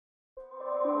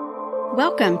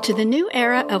Welcome to the new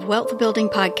era of Wealth Building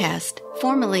Podcast,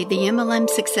 formerly the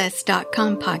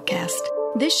MLMsuccess.com podcast.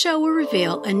 This show will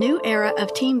reveal a new era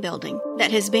of team building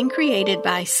that has been created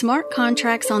by smart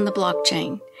contracts on the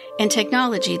blockchain and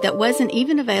technology that wasn't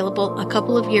even available a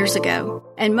couple of years ago,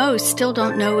 and most still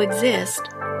don't know exist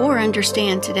or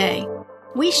understand today.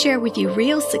 We share with you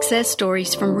real success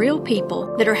stories from real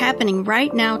people that are happening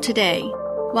right now today.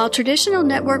 While traditional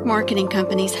network marketing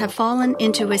companies have fallen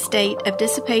into a state of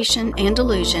dissipation and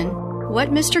delusion,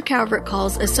 what Mr. Calvert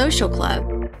calls a social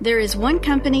club, there is one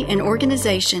company and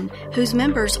organization whose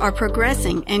members are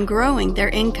progressing and growing their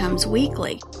incomes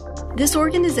weekly. This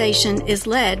organization is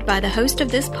led by the host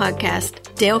of this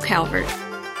podcast, Dale Calvert.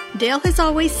 Dale has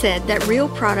always said that real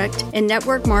product in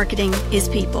network marketing is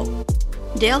people.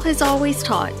 Dale has always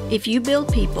taught, if you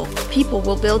build people, people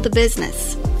will build the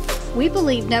business. We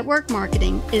believe network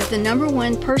marketing is the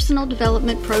 #1 personal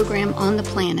development program on the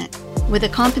planet, with a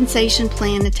compensation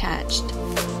plan attached.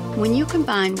 When you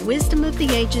combine wisdom of the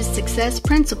ages success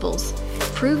principles,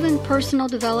 proven personal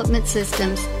development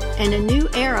systems, and a new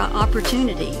era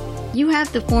opportunity, you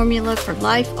have the formula for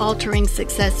life-altering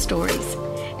success stories.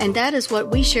 And that is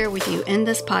what we share with you in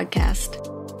this podcast.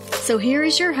 So here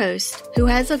is your host, who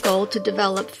has a goal to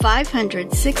develop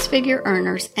 500 six-figure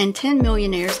earners and 10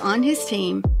 millionaires on his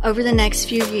team over the next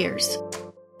few years.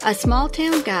 A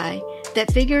small-town guy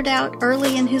that figured out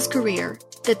early in his career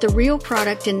that the real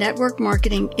product in network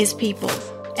marketing is people.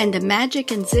 And the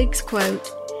magic in Zig's quote,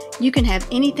 "You can have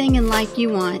anything in life you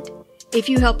want if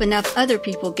you help enough other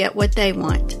people get what they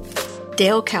want."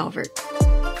 Dale Calvert.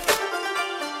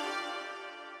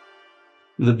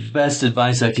 The best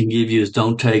advice I can give you is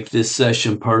don't take this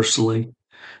session personally.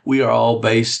 We are all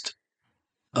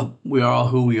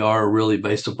who we are really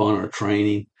based upon our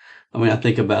training. I mean, I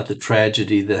think about the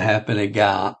tragedy that happened at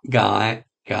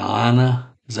Guyana.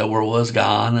 Is that where it was?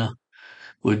 Guyana,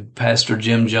 with Pastor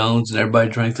Jim Jones, and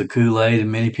everybody drank the Kool-Aid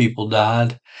and many people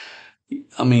died.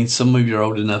 I mean, some of you are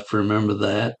old enough to remember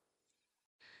that.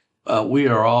 We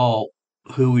are all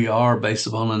who we are based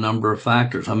upon a number of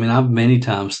factors. I mean, I've many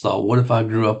times thought, what if I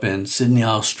grew up in Sydney,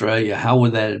 Australia? How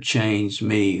would that have changed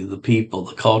me, the people,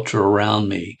 the culture around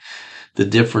me, the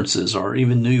differences, or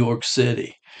even New York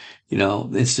City? You know,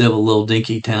 instead of a little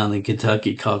dinky town in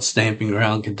Kentucky called Stamping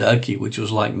Ground, Kentucky, which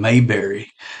was like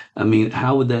Mayberry. I mean,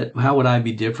 how would I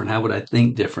be different? How would I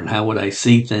think different? How would I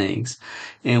see things?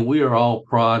 And we are all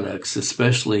products,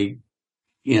 especially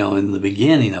in the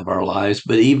beginning of our lives,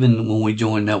 but even when we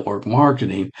join network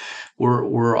marketing,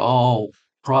 we're all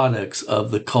products of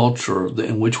the culture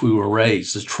in which we were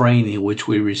raised, the training which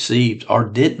we received or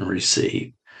didn't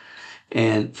receive.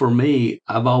 And for me,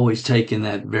 I've always taken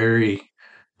that very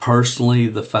personally,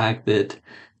 the fact that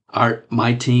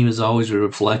my team is always a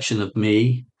reflection of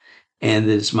me, and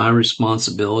that it's my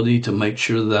responsibility to make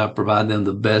sure that I provide them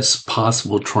the best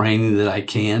possible training that I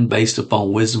can based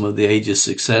upon wisdom of the ages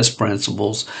success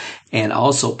principles, and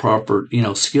also proper,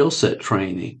 skill set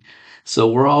training. So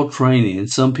we're all training, and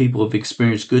some people have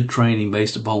experienced good training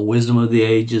based upon wisdom of the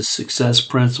ages success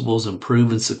principles and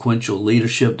proven sequential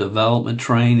leadership development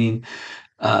training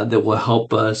that will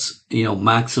help us,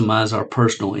 maximize our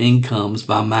personal incomes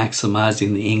by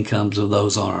maximizing the incomes of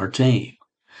those on our team.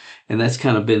 And that's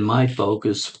kind of been my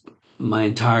focus my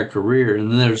entire career. And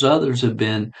then there's others have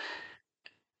been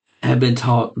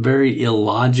taught very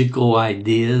illogical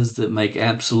ideas that make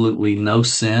absolutely no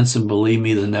sense. And believe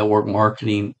me, the network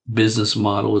marketing business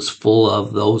model is full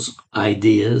of those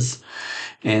ideas.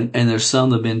 And there's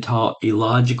some that have been taught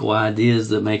illogical ideas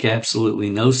that make absolutely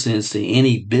no sense to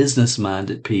any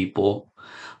business-minded people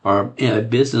or a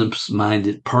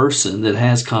business-minded person that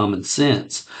has common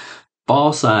sense.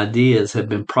 False ideas have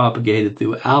been propagated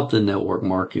throughout the network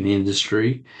marketing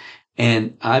industry,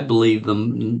 and I believe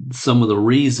some of the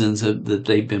reasons that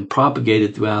they've been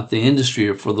propagated throughout the industry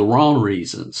are for the wrong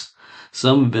reasons.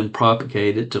 Some have been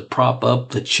propagated to prop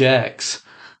up the checks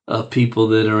of people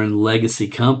that are in legacy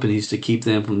companies to keep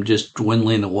them from just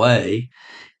dwindling away.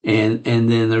 And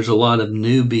then there's a lot of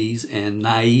newbies and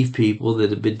naive people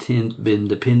that have been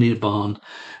depending upon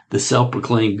the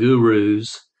self-proclaimed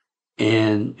gurus.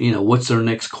 And, what's their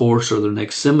next course or their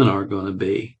next seminar going to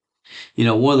be?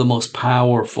 One of the most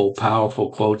powerful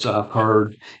quotes I've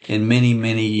heard in many,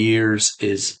 many years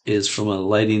is from a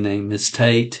lady named Miss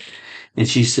Tate. And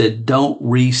she said, "Don't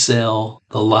resell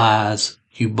the lies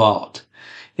you bought."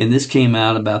 And this came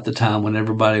out about the time when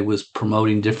everybody was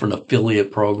promoting different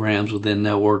affiliate programs within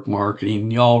network marketing.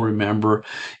 Y'all remember,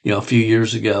 a few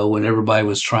years ago when everybody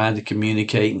was trying to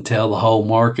communicate and tell the whole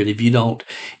market, if you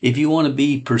want to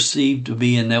be perceived to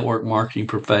be a network marketing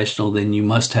professional, then you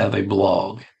must have a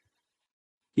blog.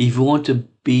 If you want to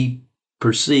be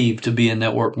perceived to be a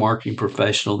network marketing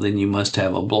professional, then you must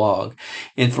have a blog.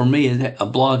 And for me, a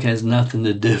blog has nothing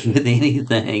to do with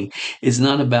anything. It's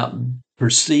not about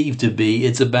perceived to be.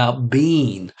 It's about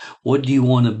being. What do you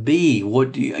want to be?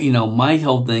 What do you know, my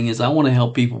whole thing is I want to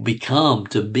help people become,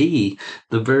 to be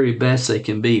the very best they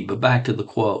can be. But back to the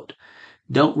quote.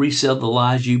 Don't resell the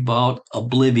lies you bought,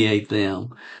 obliviate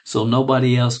them so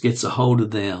nobody else gets a hold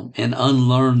of them, and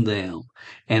unlearn them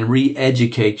and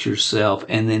re-educate yourself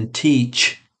and then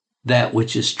teach that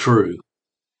which is true.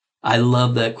 I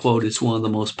love that quote. It's one of the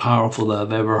most powerful that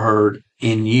I've ever heard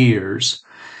in years.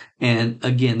 And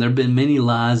again, there have been many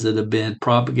lies that have been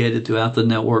propagated throughout the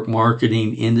network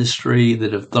marketing industry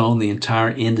that have thrown the entire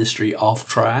industry off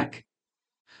track.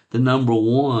 The number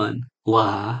one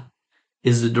lie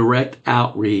is the direct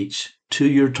outreach to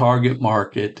your target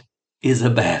market is a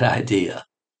bad idea.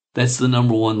 That's the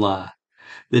number one lie.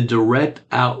 The direct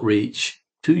outreach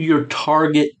to your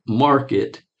target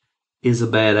market is a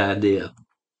bad idea.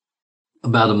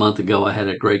 About a month ago, I had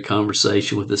a great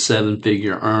conversation with a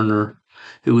 7-figure earner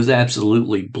who was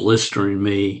absolutely blistering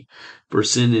me for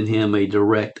sending him a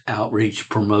direct outreach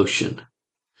promotion.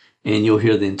 And you'll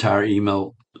hear the entire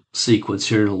email sequence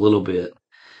here in a little bit.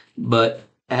 But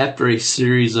after a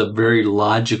series of very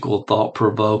logical,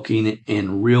 thought-provoking,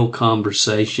 and real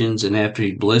conversations, and after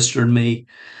he blistered me,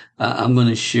 I'm going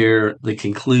to share the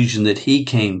conclusion that he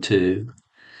came to.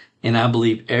 And I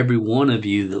believe every one of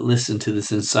you that listened to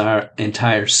this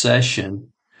entire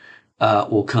session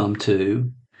will come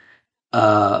to.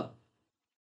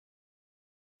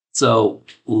 So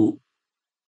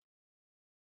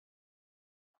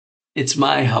it's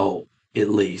my hope, at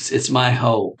least, it's my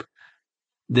hope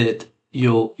that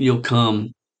you'll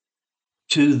come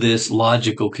to this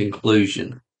logical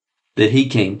conclusion that he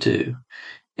came to.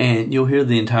 And you'll hear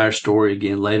the entire story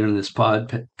again later in this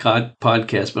podcast,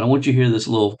 but I want you to hear this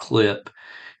little clip.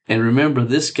 And remember,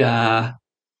 this guy,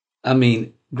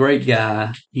 great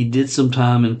guy. He did some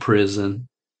time in prison.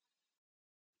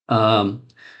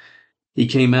 He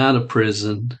came out of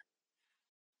prison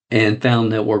and found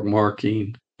network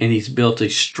marketing, and he's built a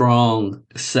strong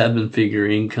 7-figure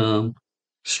income,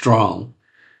 strong.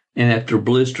 And after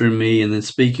blistering me and then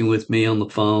speaking with me on the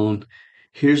phone,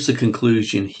 here's the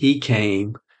conclusion he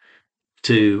came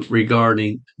to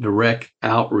regarding direct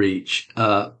outreach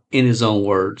in his own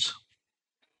words.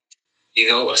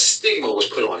 A stigma was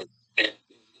put on it. And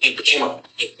it became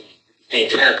a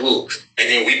taboo. And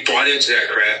then we bought into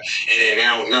that crap, and then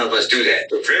now none of us do that.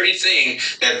 The very thing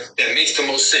that makes the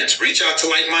most sense. Reach out to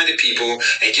like-minded people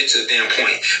and get to the damn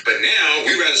point. But now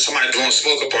we rather somebody blowing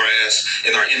smoke up our ass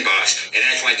in our inbox and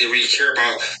acting like they really care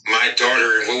about my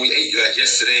daughter and what we ate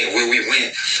yesterday and where we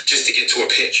went just to get to a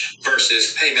pitch.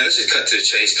 Versus, hey man, let's just cut to the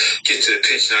chase, get to the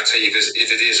pitch, and I'll tell you if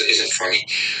it is or isn't for me.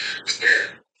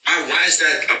 Why is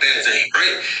that a bad thing,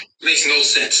 right? Makes no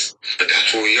sense. But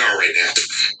that's where we are right now.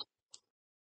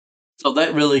 So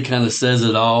that really kind of says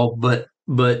it all, but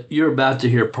you're about to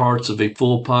hear parts of a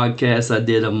full podcast I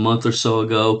did a month or so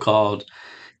ago called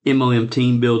MOM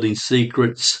Team Building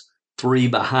Secrets, 3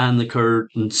 behind the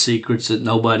curtain secrets that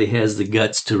nobody has the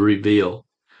guts to reveal.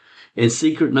 And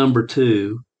secret number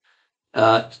 2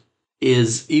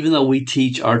 is, even though we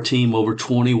teach our team over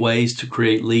 20 ways to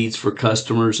create leads for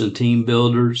customers and team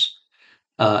builders,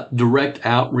 direct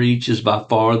outreach is by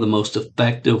far the most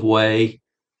effective way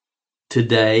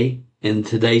today in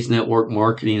today's network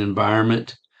marketing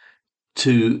environment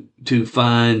to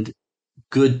find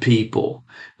good people.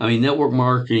 Network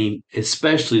marketing,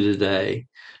 especially today,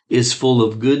 is full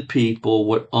of good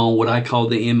people on what I call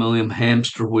the MLM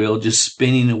hamster wheel, just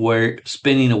spinning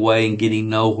away and getting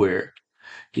nowhere.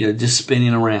 Just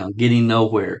spinning around, getting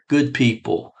nowhere. Good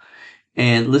people.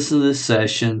 And listen to this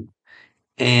session,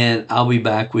 and I'll be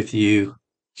back with you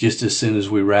just as soon as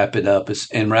we wrap it up,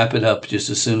 and wrap it up just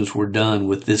as soon as we're done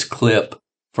with this clip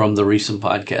from the recent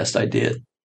podcast I did.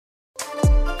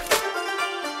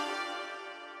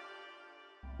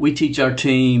 We teach our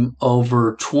team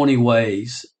over 20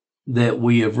 ways that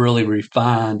we have really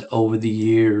refined over the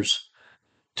years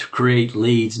to create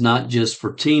leads, not just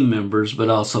for team members, but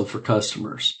also for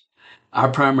customers.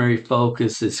 Our primary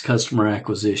focus is customer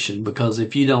acquisition, because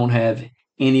if you don't have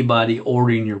anybody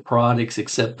ordering your products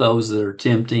except those that are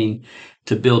attempting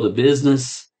to build a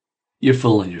business, you're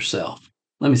fooling yourself.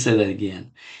 Let me say that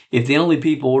again. If the only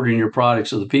people ordering your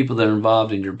products are the people that are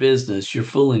involved in your business, you're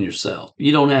fooling yourself.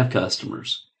 You don't have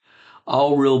customers.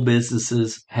 All real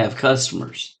businesses have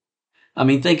customers. I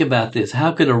mean, think about this.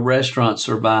 How could a restaurant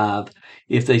survive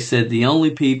if they said the only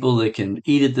people that can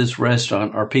eat at this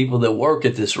restaurant are people that work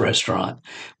at this restaurant?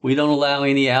 We don't allow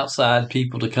any outside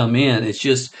people to come in. It's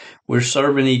just we're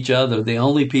serving each other. The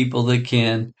only people that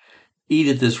can eat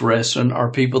at this restaurant are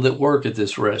people that work at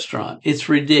this restaurant. It's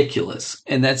ridiculous.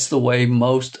 And that's the way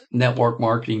most network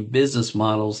marketing business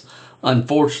models,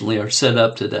 unfortunately, are set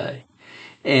up today.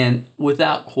 And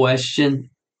without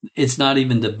question, it's not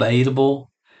even debatable.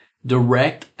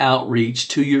 Direct outreach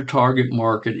to your target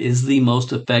market is the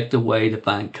most effective way to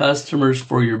find customers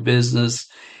for your business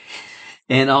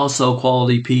and also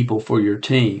quality people for your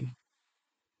team.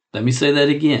 Let me say that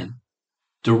again.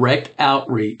 Direct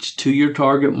outreach to your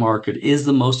target market is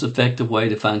the most effective way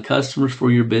to find customers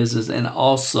for your business and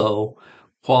also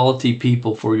quality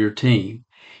people for your team.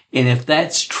 And if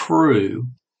that's true,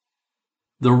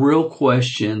 the real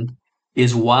question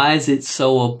is, why is it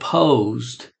so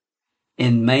opposed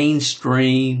in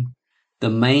the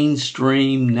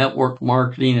mainstream network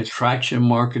marketing, attraction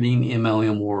marketing,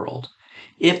 MLM world?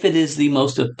 If it is the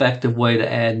most effective way to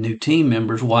add new team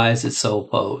members, why is it so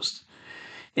opposed?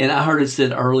 And I heard it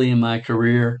said early in my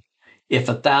career, if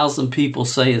 1,000 people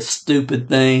say a stupid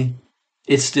thing,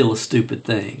 it's still a stupid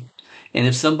thing. And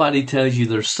if somebody tells you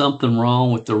there's something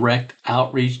wrong with direct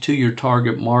outreach to your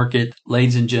target market,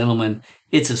 ladies and gentlemen,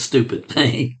 it's a stupid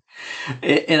thing.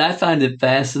 And I find it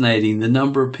fascinating, the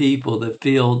number of people that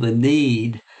feel the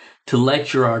need to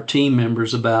lecture our team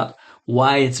members about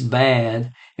why it's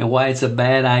bad and why it's a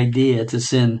bad idea to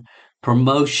send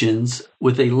promotions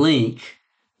with a link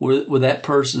where that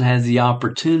person has the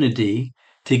opportunity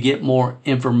to get more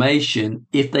information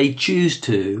if they choose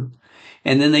to.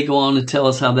 And then they go on to tell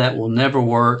us how that will never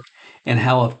work and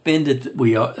how offended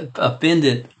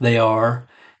they are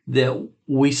that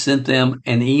we sent them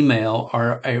an email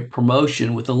or a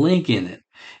promotion with a link in it.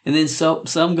 And then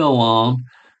some go on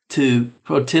to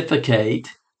pontificate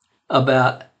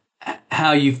about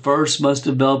how you first must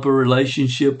develop a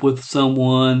relationship with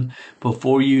someone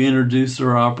before you introduce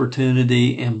their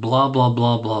opportunity and blah, blah,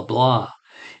 blah, blah, blah.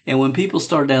 And when people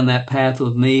start down that path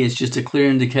with me, it's just a clear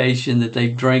indication that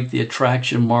they've drank the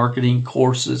attraction marketing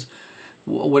courses,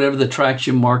 whatever the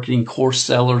attraction marketing course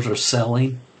sellers are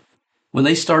selling. When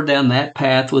they start down that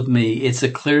path with me, it's a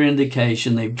clear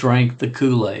indication they've drank the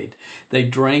Kool-Aid.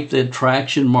 They've drank the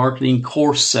attraction marketing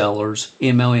course sellers,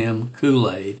 MLM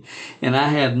Kool-Aid. And I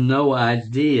have no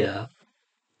idea,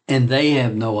 and they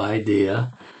have no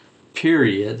idea,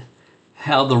 period,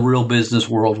 how the real business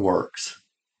world works.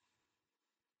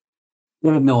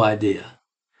 I have no idea.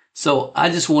 So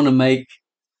I just want to make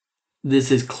this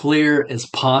as clear as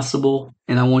possible,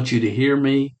 and I want you to hear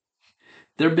me.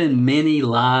 There have been many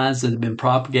lies that have been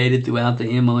propagated throughout the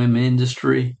MLM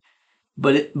industry,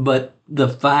 but the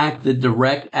fact that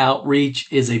direct outreach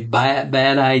is a bad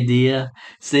idea,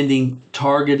 sending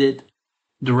targeted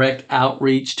direct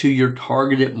outreach to your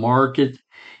targeted market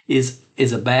is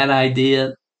a bad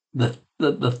idea. The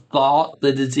thought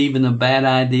that it's even a bad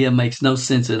idea makes no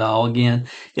sense at all. Again,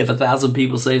 if 1,000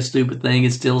 people say a stupid thing,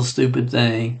 it's still a stupid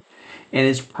thing. And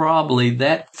it's probably,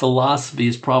 that philosophy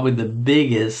is probably the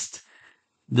biggest.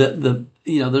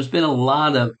 There's been a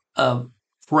lot of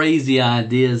crazy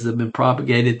ideas that have been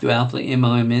propagated throughout the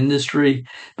MLM industry,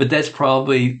 but that's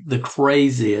probably the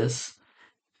craziest.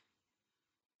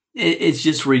 It's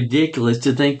just ridiculous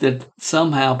to think that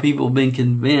somehow people have been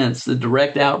convinced that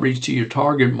direct outreach to your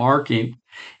target market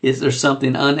is there's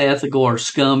something unethical or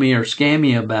scummy or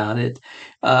scammy about it.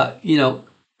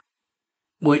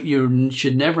 What you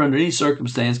should never, under any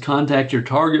circumstance, contact your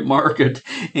target market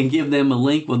and give them a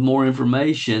link with more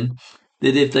information.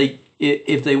 That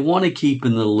if they want to keep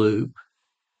in the loop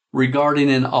regarding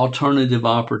an alternative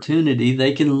opportunity,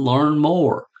 they can learn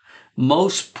more.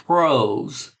 Most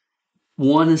pros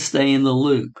want to stay in the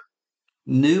loop.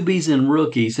 Newbies and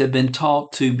rookies have been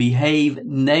taught to behave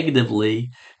negatively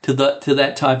to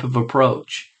that type of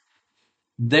approach,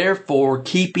 therefore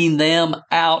keeping them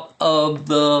out of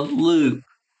the loop.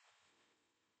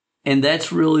 And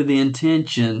that's really the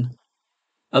intention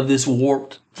of this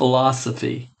warped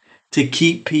philosophy, to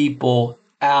keep people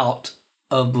out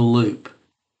of the loop.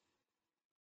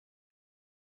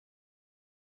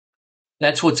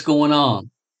 That's what's going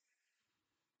on.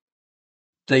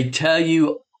 They tell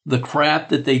you the crap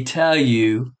that they tell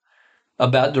you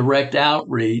about direct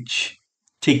outreach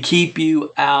to keep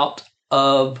you out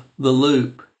of the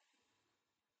loop.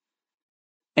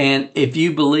 And if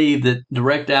you believe that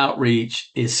direct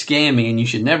outreach is scamming and you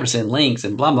should never send links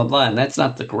and blah, blah, blah, and that's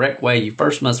not the correct way, you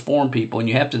first must form people and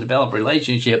you have to develop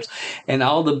relationships, and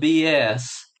all the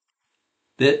BS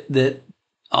that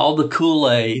all the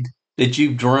Kool-Aid that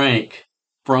you've drank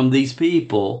from these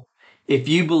people, if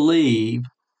you believe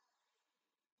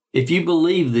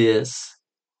this,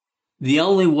 the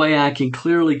only way I can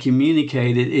clearly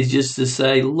communicate it is just to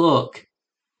say, look,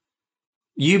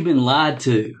 you've been lied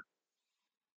to.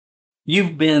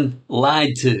 You've been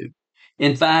lied to.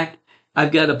 In fact,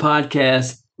 I've got a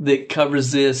podcast that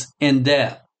covers this in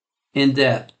depth.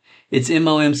 It's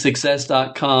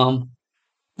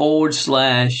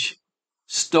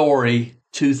momsuccess.com/story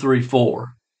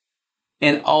 234.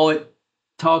 And all it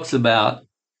talks about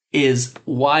is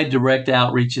why direct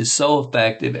outreach is so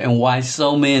effective and why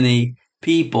so many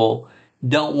people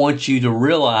don't want you to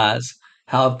realize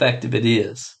how effective it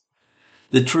is.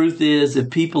 The truth is,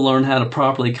 if people learn how to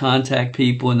properly contact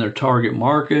people in their target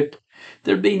market,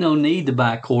 there'd be no need to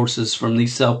buy courses from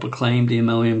these self-proclaimed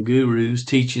MLM gurus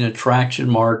teaching attraction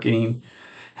marketing,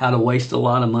 how to waste a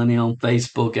lot of money on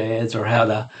Facebook ads, or how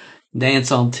to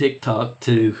dance on TikTok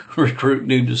to recruit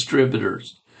new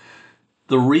distributors.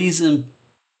 The reason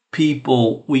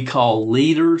people we call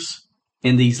leaders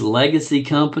in these legacy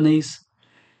companies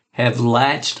have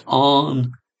latched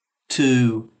on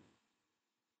to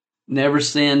never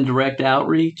send direct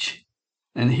outreach,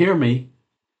 and hear me,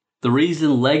 the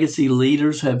reason legacy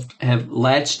leaders have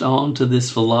latched on to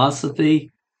this philosophy,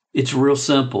 it's real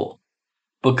simple.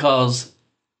 Because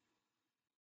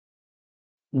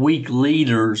weak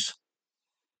leaders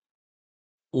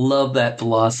love that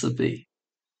philosophy.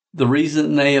 The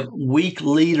reason they have weak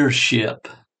leadership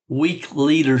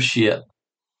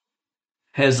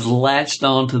has latched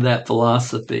on to that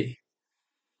philosophy.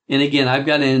 And again, I've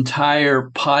got an entire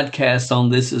podcast on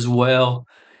this as well.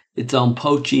 It's on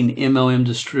poaching MLM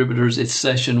distributors. It's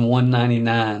session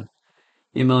 199,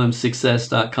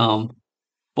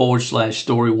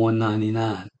 MLMsuccess.com/story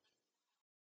 199.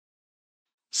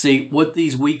 See, what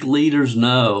these weak leaders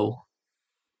know,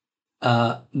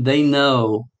 they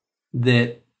know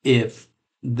that if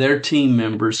their team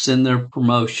members send their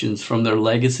promotions from their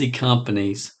legacy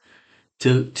companies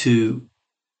to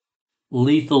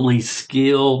lethally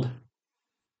skilled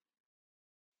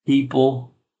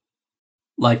people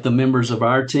like the members of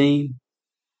our team,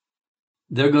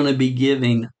 they're going to be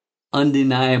giving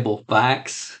undeniable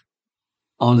facts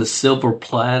on a silver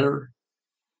platter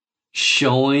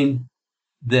showing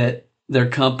that their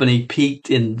company peaked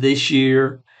in this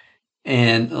year.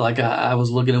 And like I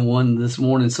was looking at one this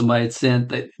morning, somebody had sent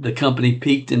that the company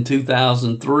peaked in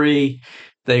 2003.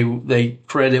 They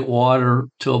credit water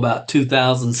till about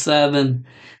 2007.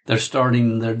 They're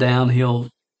starting their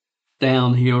downhill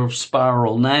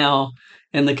spiral now,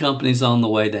 and the company's on the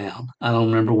way down. I don't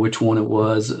remember which one it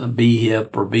was, B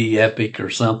Hip or B Epic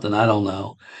or something. I don't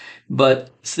know.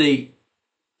 But see,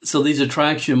 so these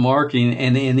attraction marketing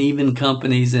and even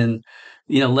companies and,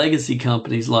 legacy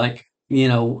companies like,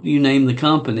 you name the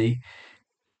company,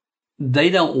 they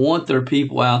don't want their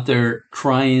people out there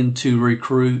trying to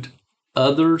recruit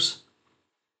others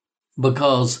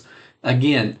because,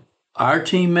 again, our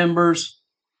team members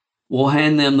will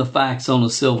hand them the facts on a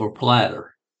silver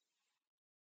platter.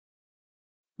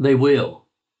 They will.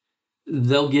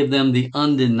 They'll give them the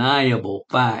undeniable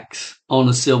facts on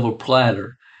a silver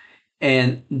platter.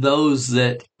 And those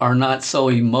that are not so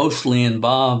emotionally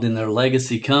involved in their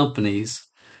legacy companies,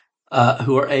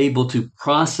 who are able to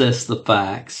process the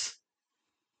facts,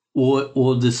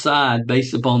 will decide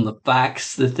based upon the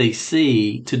facts that they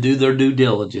see to do their due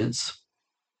diligence.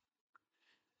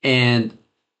 And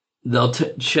they'll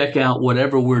check out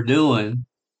whatever we're doing,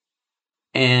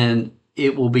 and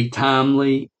it will be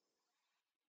timely.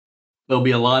 There'll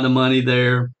be a lot of money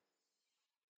there.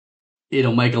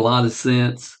 It'll make a lot of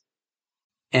sense.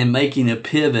 And making a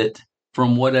pivot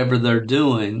from whatever they're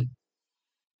doing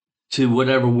to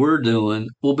whatever we're doing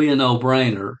will be a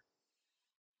no-brainer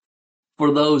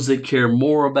for those that care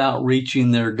more about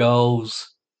reaching their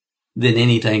goals than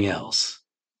anything else.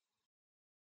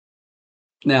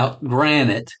 Now,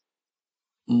 granted,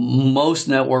 most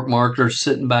network marketers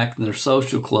sitting back in their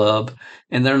social club,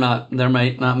 and they're not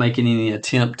making any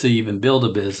attempt to even build a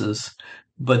business,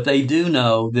 but they do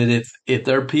know that if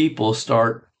their people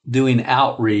start doing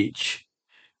outreach,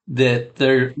 that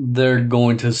they're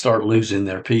going to start losing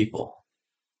their people.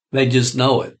 They just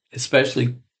know it,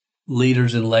 especially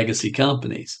leaders in legacy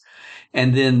companies.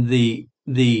 And then the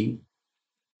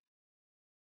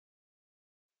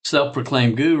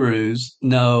self-proclaimed gurus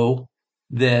know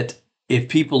that if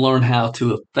people learn how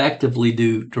to effectively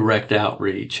do direct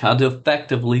outreach, how to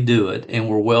effectively do it, and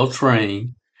were well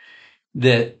trained,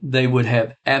 that they would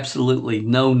have absolutely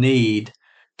no need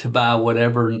to buy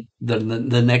whatever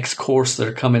the next course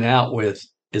they're coming out with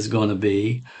is going to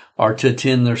be, or to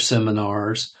attend their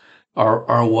seminars,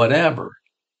 or whatever.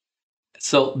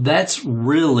 So that's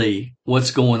really what's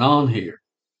going on here.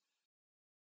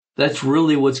 That's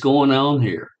really what's going on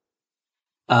here.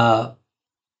 And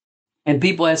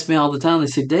people ask me all the time, they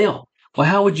say, Dale, well,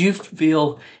 how would you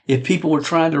feel if people were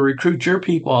trying to recruit your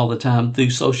people all the time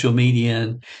through social media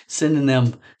and sending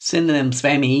them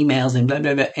spammy emails and blah,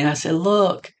 blah, blah. And I said,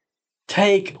 look,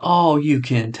 take all you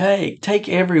can take. Take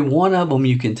every one of them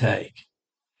you can take.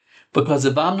 Because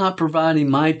if I'm not providing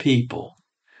my people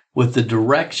with the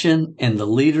direction and the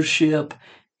leadership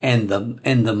and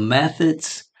the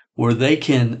methods where they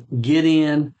can get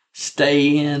in,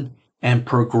 stay in, and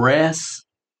progress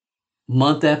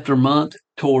month after month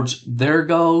towards their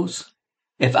goals,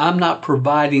 if I'm not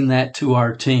providing that to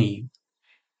our team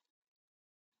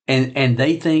and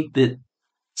they think that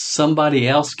somebody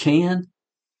else can,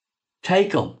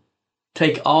 take them.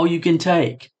 Take all you can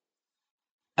take.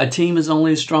 A team is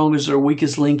only as strong as their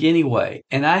weakest link anyway.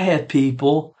 And I have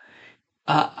people,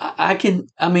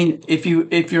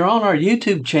 if you're on our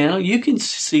YouTube channel, you can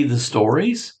see the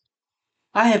stories.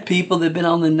 I have people that have been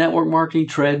on the network marketing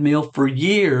treadmill for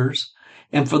years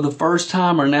and for the first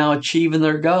time are now achieving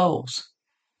their goals.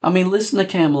 I mean, listen to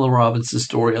Kamala Robinson's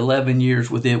story, 11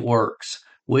 years with It Works.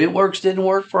 Well, It Works didn't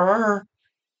work for her.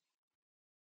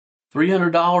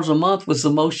 $300 a month was the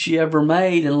most she ever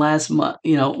made. And last month,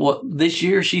 this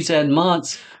year she's had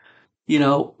months,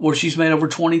 where she's made over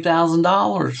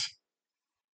 $20,000.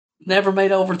 Never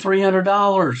made over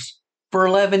 $300 for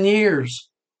 11 years.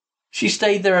 She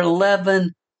stayed there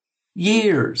 11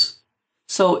 years.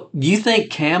 So you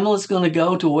think Kamala's going to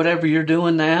go to whatever you're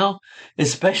doing now,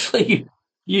 especially,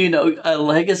 a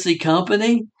legacy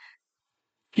company?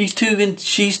 She's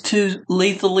too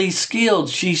lethally skilled.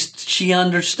 She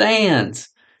understands.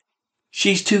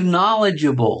 She's too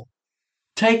knowledgeable.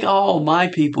 Take all my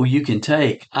people you can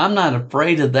take. I'm not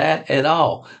afraid of that at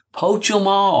all. Poach them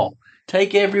all.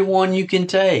 Take everyone you can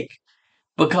take,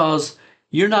 because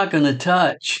you're not going to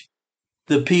touch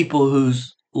the people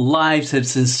whose lives have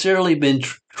sincerely been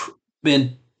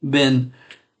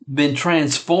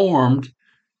transformed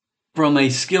from a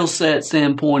skill set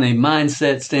standpoint, a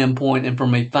mindset standpoint, and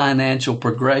from a financial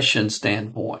progression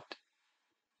standpoint.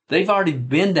 They've already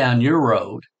been down your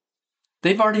road.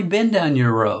 It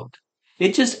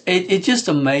just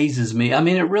amazes me. I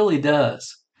mean, it really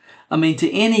does. I mean, to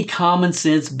any common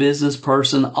sense business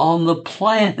person on the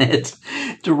planet,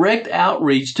 direct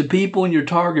outreach to people in your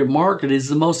target market is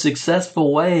the most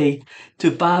successful way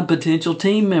to find potential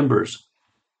team members.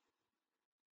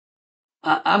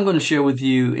 I'm going to share with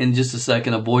you in just a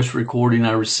second a voice recording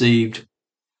I received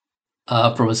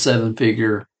from a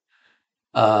 7-figure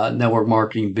network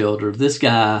marketing builder. This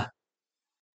guy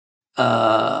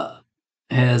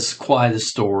has quite a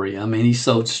story. I mean, he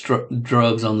sold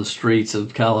drugs on the streets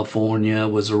of California,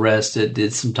 was arrested,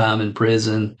 did some time in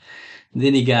prison.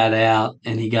 Then he got out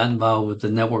and he got involved with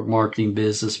the network marketing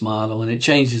business model, and it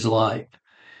changed his life.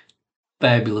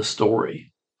 Fabulous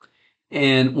story.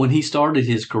 And when he started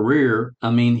his career,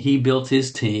 I mean, he built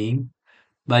his team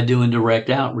by doing direct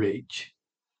outreach.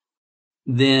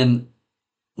 Then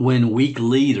when weak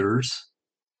leaders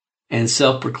and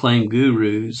self-proclaimed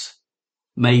gurus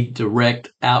made direct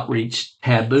outreach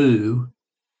taboo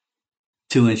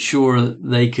to ensure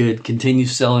they could continue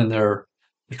selling their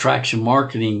attraction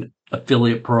marketing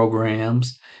affiliate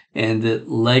programs and that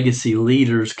legacy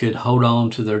leaders could hold on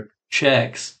to their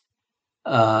checks,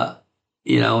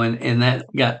 and that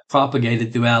got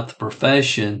propagated throughout the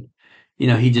profession,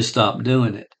 he just stopped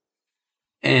doing it.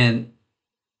 And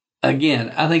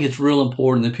again, I think it's real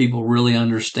important that people really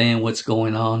understand what's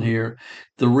going on here.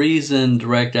 The reason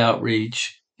direct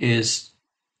outreach is,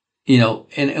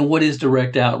 and what is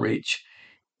direct outreach?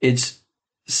 It's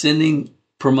sending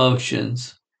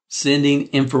promotions, sending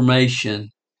information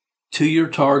to your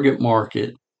target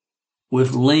market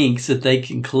with links that they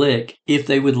can click if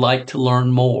they would like to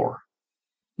learn more.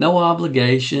 No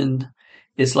obligation.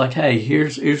 It's like, hey,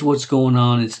 here's what's going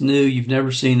on. It's new. You've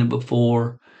never seen it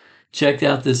before. Check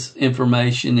out this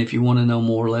information. If you want to know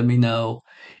more, let me know.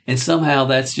 And somehow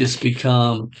that's just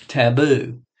become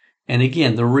taboo. And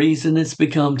again, the reason it's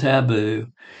become taboo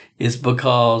is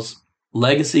because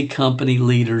legacy company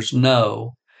leaders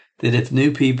know that if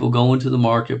new people go into the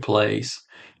marketplace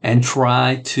and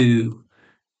try to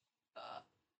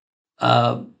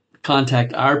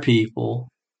contact our people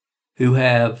who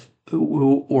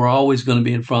are always going to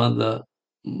be in front of the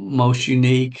most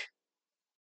unique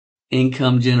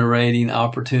income generating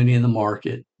opportunity in the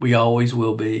market. We always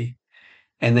will be.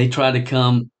 And they try to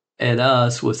come at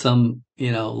us with some,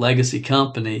 legacy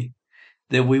company,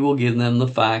 that we will give them the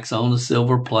facts on the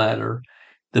silver platter.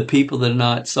 The people that are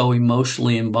not so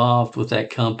emotionally involved with that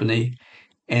company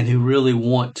and who really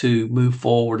want to move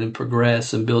forward and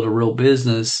progress and build a real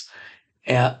business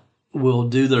will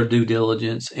do their due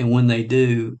diligence. And when they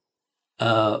do,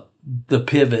 the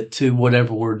pivot to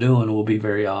whatever we're doing will be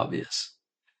very obvious.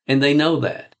 And they know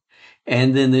that.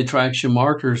 And then the attraction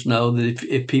marketers know that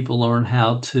if people learn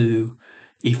how to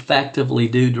effectively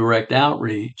do direct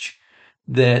outreach,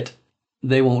 that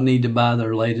they won't need to buy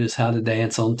their latest How to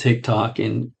Dance on TikTok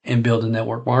and build a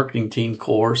network marketing team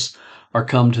course, or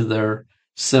come to their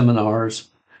seminars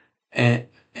and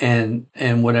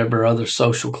whatever other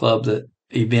social club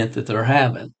event that they're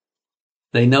having.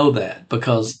 They know that,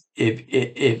 because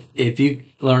if you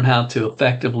learn how to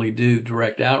effectively do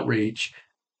direct outreach,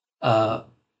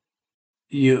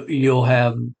 you'll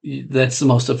have, that's the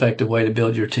most effective way to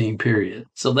build your team, period.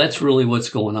 So that's really what's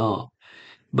going on.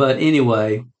 But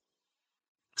anyway,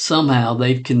 somehow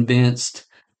they've convinced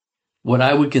what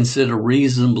I would consider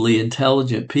reasonably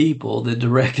intelligent people that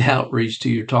direct outreach to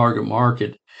your target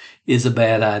market is a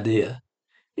bad idea.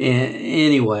 And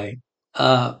anyway,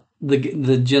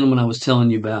 the gentleman I was telling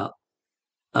you about,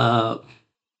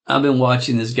 I've been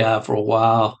watching this guy for a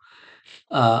while.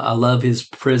 I love his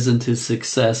prison to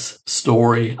success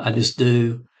story. I just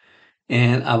do.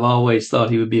 And I've always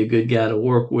thought he would be a good guy to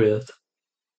work with.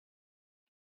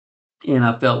 And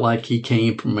I felt like he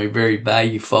came from a very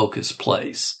value focused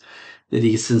place, that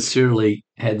he sincerely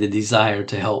had the desire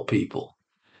to help people.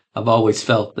 I've always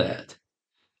felt that.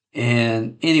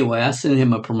 And anyway, I sent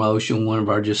him a promotion, one of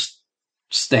our just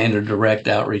standard direct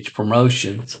outreach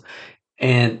promotions.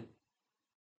 And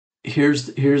here's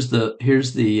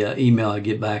the email I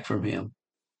get back from him.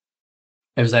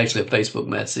 It was actually a Facebook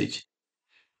message.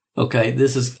 Okay,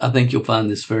 I think you'll find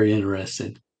this very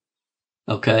interesting.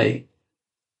 Okay,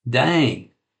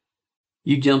 dang,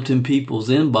 you jumped in people's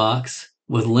inbox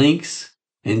with links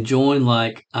and joined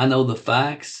like I know the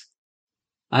facts.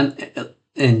 And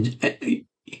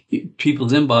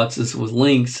people's inboxes with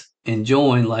links and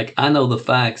join like I know the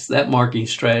facts. That marketing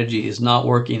strategy is not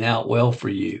working out well for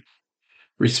you.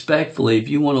 Respectfully, if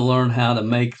you want to learn how to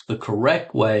make the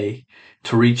correct way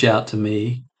to reach out to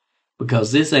me,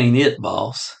 because this ain't it,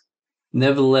 boss.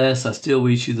 Nevertheless, I still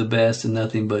wish you the best and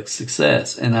nothing but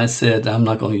success. And I said, I'm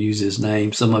not going to use his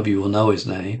name. Some of you will know his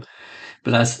name.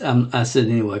 But I said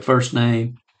anyway, first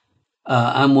name.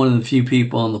 I'm one of the few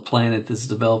people on the planet that's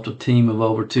developed a team of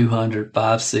over 200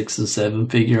 5, 6, and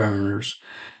 7-figure earners.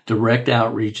 Direct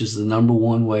outreach is the number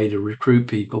one way to recruit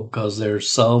people because there's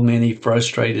so many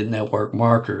frustrated network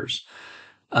marketers.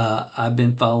 I've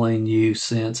been following you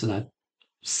since, and I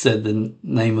said the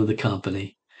name of the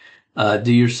company.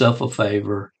 Do yourself a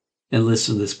favor and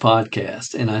listen to this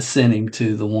podcast. And I sent him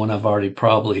to the one I've already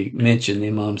probably mentioned,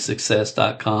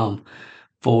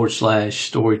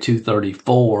 MLMsuccess.com/story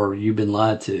 234. You've been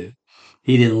lied to.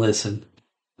 He didn't listen.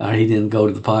 Or he didn't go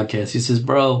to the podcast. He says,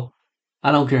 bro,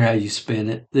 I don't care how you spin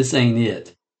it. This ain't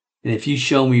it. And if you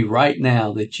show me right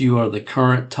now that you are the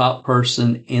current top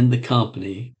person in the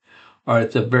company, or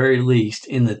at the very least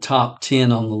in the top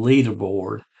 10 on the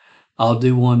leaderboard, I'll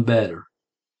do one better.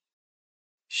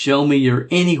 Show me you're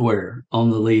anywhere on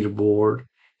the leaderboard,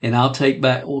 and I'll take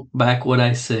back what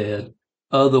I said.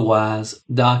 Otherwise,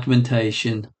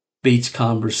 documentation beats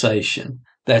conversation.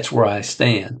 That's where I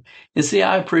stand. And see,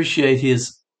 I appreciate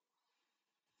his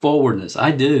forwardness.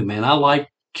 I do, man. I like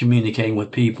communicating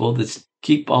with people that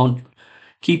keep on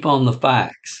the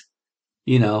facts.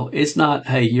 You know, it's not,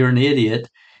 hey, you're an idiot.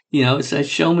 You know, it's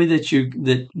show me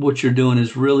that what you're doing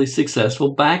is really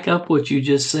successful. Back up what you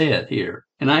just said here.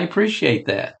 And I appreciate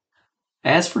that.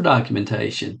 Ask for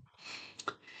documentation.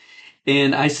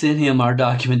 And I sent him our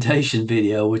documentation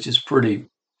video, which is pretty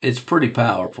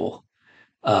powerful,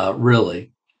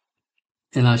 really.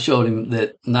 And I showed him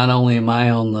that not only am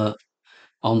I on the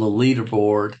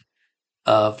leaderboard,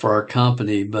 for our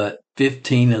company, but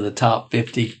 15 of the top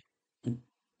 50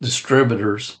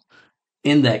 distributors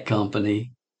in that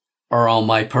company are on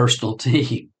my personal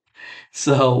team.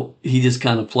 So he just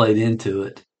kind of played into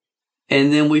it.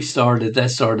 And then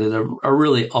that started a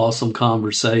really awesome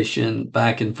conversation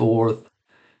back and forth.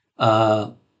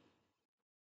 And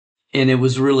it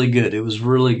was really good. It was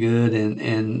really good.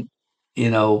 And,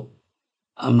 you know,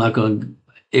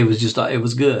 it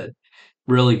was good,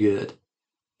 really good.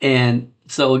 And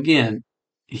so again,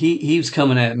 he was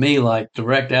coming at me like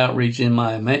direct outreach in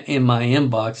my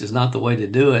inbox is not the way to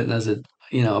do it. And I said,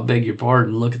 you know, I beg your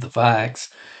pardon, look at the facts.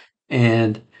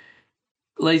 And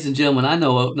ladies and gentlemen, I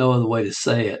know no other way to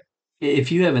say it.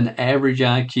 If you have an average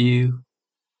IQ,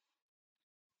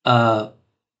 I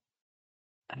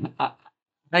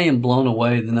am blown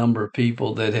away the number of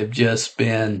people that have just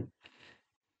been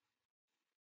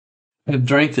have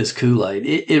drank this Kool-Aid.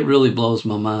 It really blows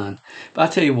my mind. But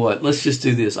I tell you what, let's just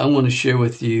do this. I want to share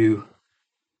with you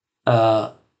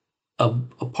a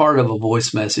part of a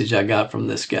voice message I got from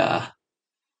this guy,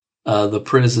 the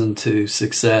prison to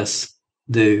success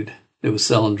dude that was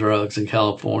selling drugs in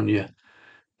California,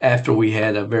 after we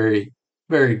had a very,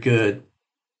 very good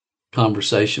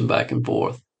conversation back and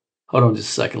forth. Hold on just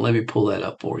a second. Let me pull that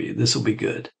up for you. This will be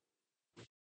good.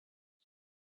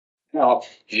 Now,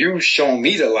 you shown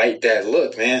me the light that,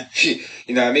 look, man, you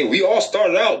know what I mean? We all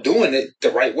started out doing it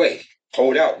the right way.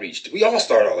 Cold outreach. We all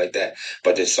started out like that.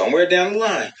 But then somewhere down the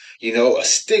line, you know, a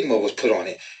stigma was put on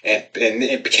it, and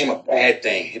it became a bad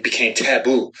thing. It became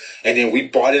taboo. And then we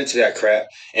bought into that crap,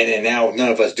 and then now none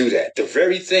of us do that. The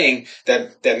very thing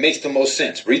that makes the most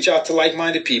sense. Reach out to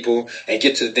like-minded people and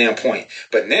get to the damn point.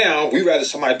 But now we rather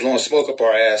somebody blowing smoke up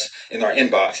our ass in our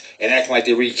inbox and acting like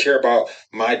they really care about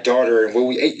my daughter and where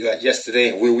we ate yesterday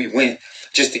and where we went,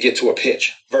 just to get to a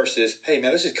pitch, versus, hey,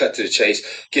 man, let's just cut to the chase,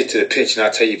 get to the pitch, and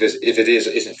I'll tell you if it is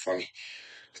or isn't for me.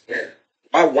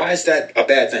 Why is that a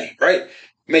bad thing, right?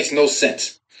 Makes no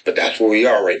sense. But that's where we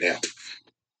are right now.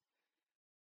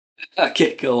 I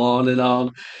can't go on and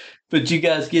on, but you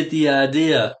guys get the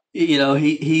idea. You know,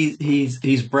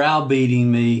 he's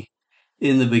browbeating me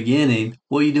in the beginning.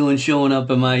 What are you doing showing up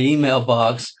in my email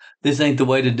box? This ain't the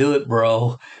way to do it,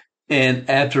 bro. And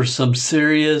after some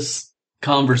serious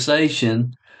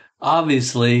conversation,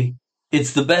 obviously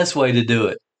it's the best way to do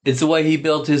it. It's the way he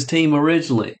built his team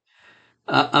originally.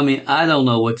 I mean, I don't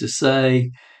know what to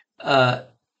say.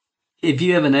 If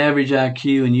you have an average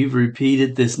IQ and you've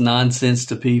repeated this nonsense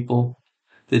to people,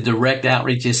 the direct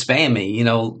outreach is spammy. You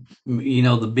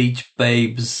know the beach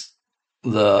babes,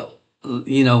 you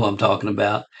know what I'm talking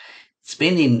about.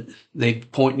 They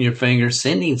pointing your finger,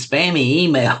 sending spammy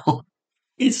email.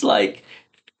 It's like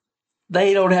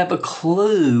they don't have a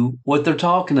clue what they're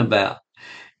talking about.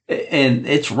 And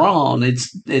it's wrong.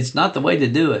 It's not the way to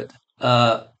do it.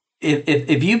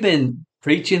 If you've been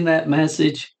preaching that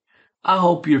message, I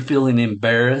hope you're feeling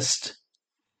embarrassed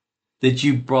that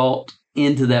you brought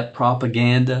into that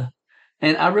propaganda.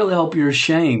 And I really hope you're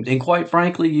ashamed. And quite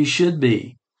frankly, you should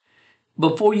be.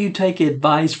 Before you take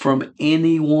advice from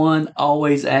anyone,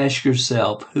 always ask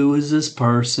yourself, who is this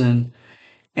person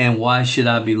and why should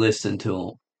I be listening to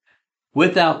them?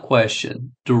 Without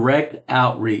question, direct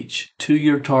outreach to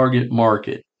your target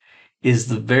market is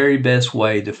the very best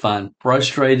way to find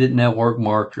frustrated network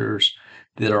marketers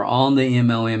that are on the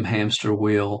MLM hamster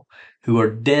wheel, who are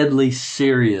deadly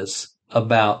serious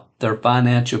about their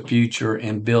financial future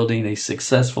and building a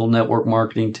successful network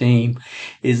marketing team.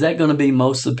 Is that going to be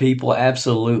most of the people?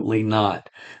 Absolutely not.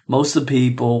 Most of the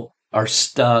people are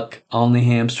stuck on the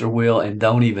hamster wheel and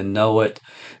don't even know it.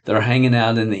 They're hanging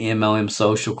out in the MLM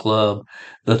social club.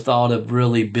 The thought of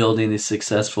really building a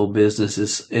successful business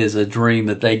is a dream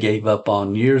that they gave up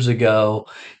on years ago,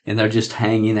 and they're just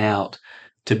hanging out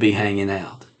to be hanging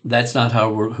out. That's not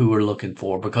who we're looking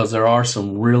for, because there are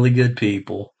some really good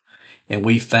people, and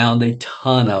we found a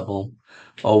ton of them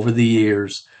over the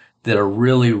years that are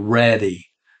really ready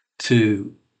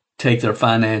to take their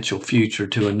financial future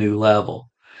to a new level.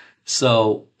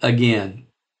 So again,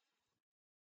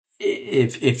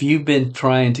 if you've been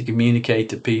trying to communicate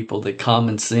to people that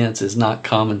common sense is not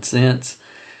common sense,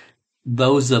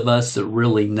 those of us that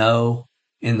really know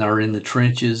and are in the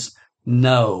trenches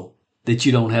know that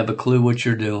you don't have a clue what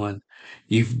you're doing.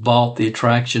 You've bought the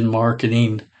attraction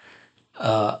marketing,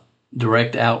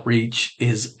 direct outreach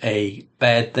is a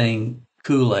bad thing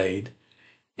Kool-Aid,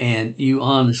 and you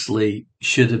honestly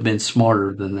should have been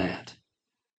smarter than that.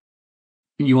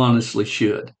 You honestly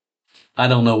should. I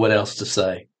don't know what else to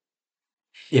say.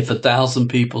 If 1,000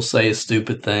 people say a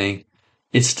stupid thing,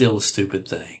 it's still a stupid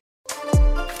thing.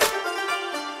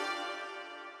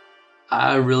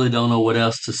 I really don't know what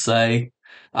else to say.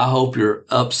 I hope you're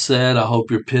upset. I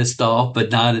hope you're pissed off,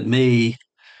 but not at me.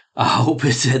 I hope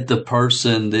it's at the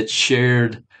person that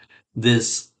shared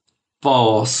this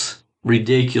false,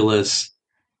 ridiculous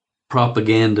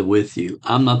propaganda with you.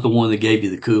 I'm not the one that gave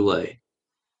you the Kool-Aid.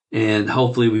 And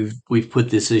hopefully we've put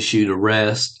this issue to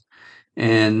rest.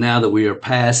 And now that we are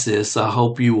past this, I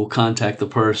hope you will contact the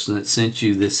person that sent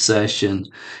you this session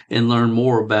and learn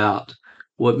more about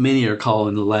what many are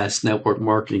calling the last network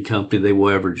marketing company they will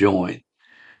ever join.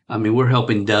 I mean, we're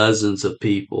helping dozens of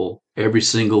people every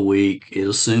single week.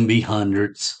 It'll soon be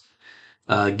hundreds.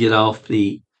 Get off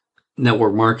the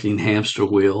network marketing hamster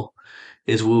wheel,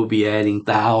 as we'll be adding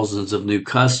thousands of new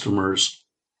customers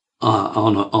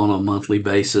on a monthly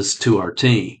basis to our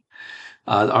team.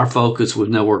 Our focus with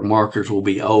network marketers will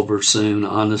be over soon,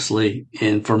 honestly.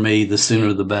 And for me, the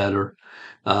sooner the better.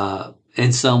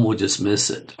 and some will just miss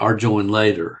it or join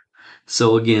later.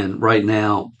 So again, right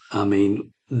now, I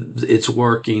mean, it's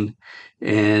working.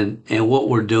 And what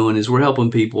we're doing is we're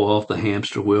helping people off the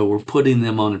hamster wheel. We're putting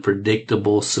them on a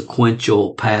predictable,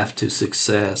 sequential path to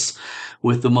success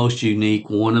with the most unique,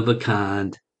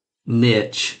 one-of-a-kind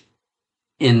niche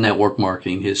in network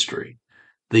marketing history.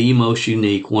 The most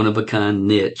unique, one-of-a-kind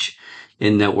niche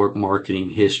in network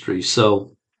marketing history.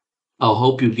 So I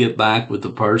hope you get back with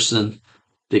the person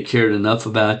that cared enough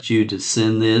about you to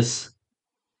send this.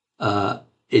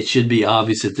 It should be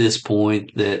obvious at this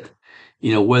point that,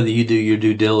 whether you do your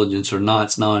due diligence or not,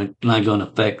 it's not going to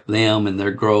affect them and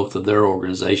their growth of their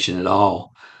organization at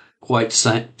all. Quite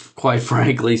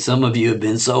frankly, some of you have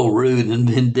been so rude and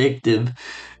vindictive,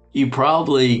 you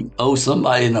probably owe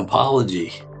somebody an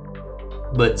apology.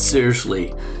 But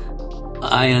seriously,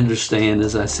 I understand,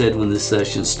 as I said when this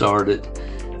session started,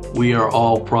 we are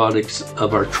all products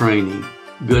of our training,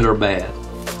 good or bad.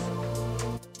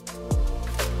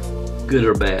 Good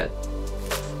or bad.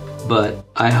 But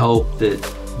I hope that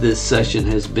this session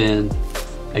has been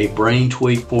a brain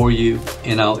tweak for you,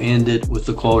 and I'll end it with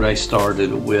the quote I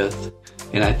started with.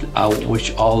 And I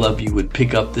wish all of you would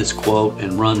pick up this quote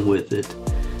and run with it.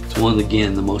 It's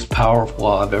again, the most powerful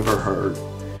I've ever heard.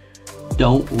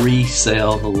 Don't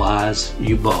resell the lies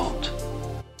you bought.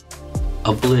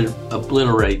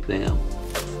 Obliterate them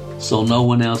so no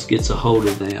one else gets a hold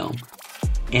of them,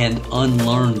 and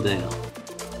unlearn them,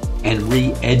 and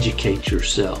re-educate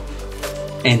yourself,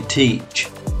 and teach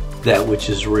that which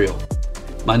is real.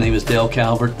 My name is Dale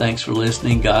Calvert. Thanks for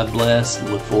listening. God bless, and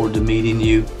look forward to meeting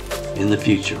you in the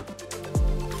future.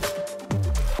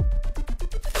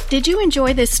 Did you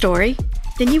enjoy this story?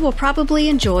 Then you will probably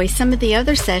enjoy some of the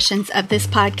other sessions of this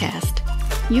podcast.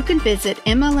 You can visit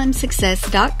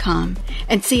MLMsuccess.com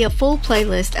and see a full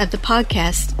playlist of the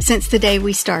podcast since the day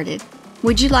we started.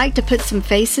 Would you like to put some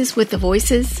faces with the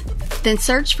voices? Then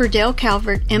search for Dale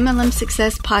Calvert MLM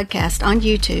Success Podcast on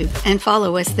YouTube and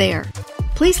follow us there.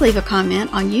 Please leave a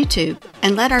comment on YouTube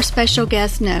and let our special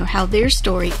guests know how their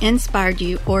story inspired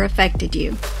you or affected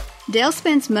you. Dale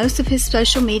spends most of his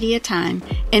social media time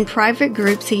in private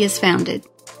groups he has founded,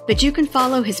 but you can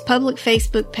follow his public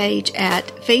Facebook page at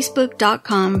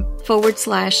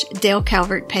facebook.com/Dale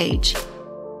Calvert page.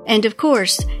 And of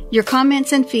course, your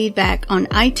comments and feedback on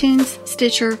iTunes,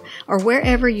 Stitcher, or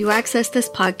wherever you access this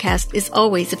podcast is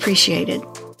always appreciated.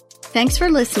 Thanks for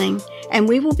listening, and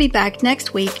we will be back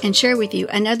next week and share with you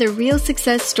another real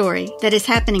success story that is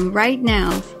happening right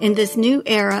now in this new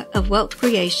era of wealth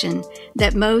creation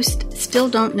that most still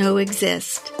don't know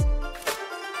exist.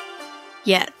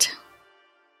 Yet.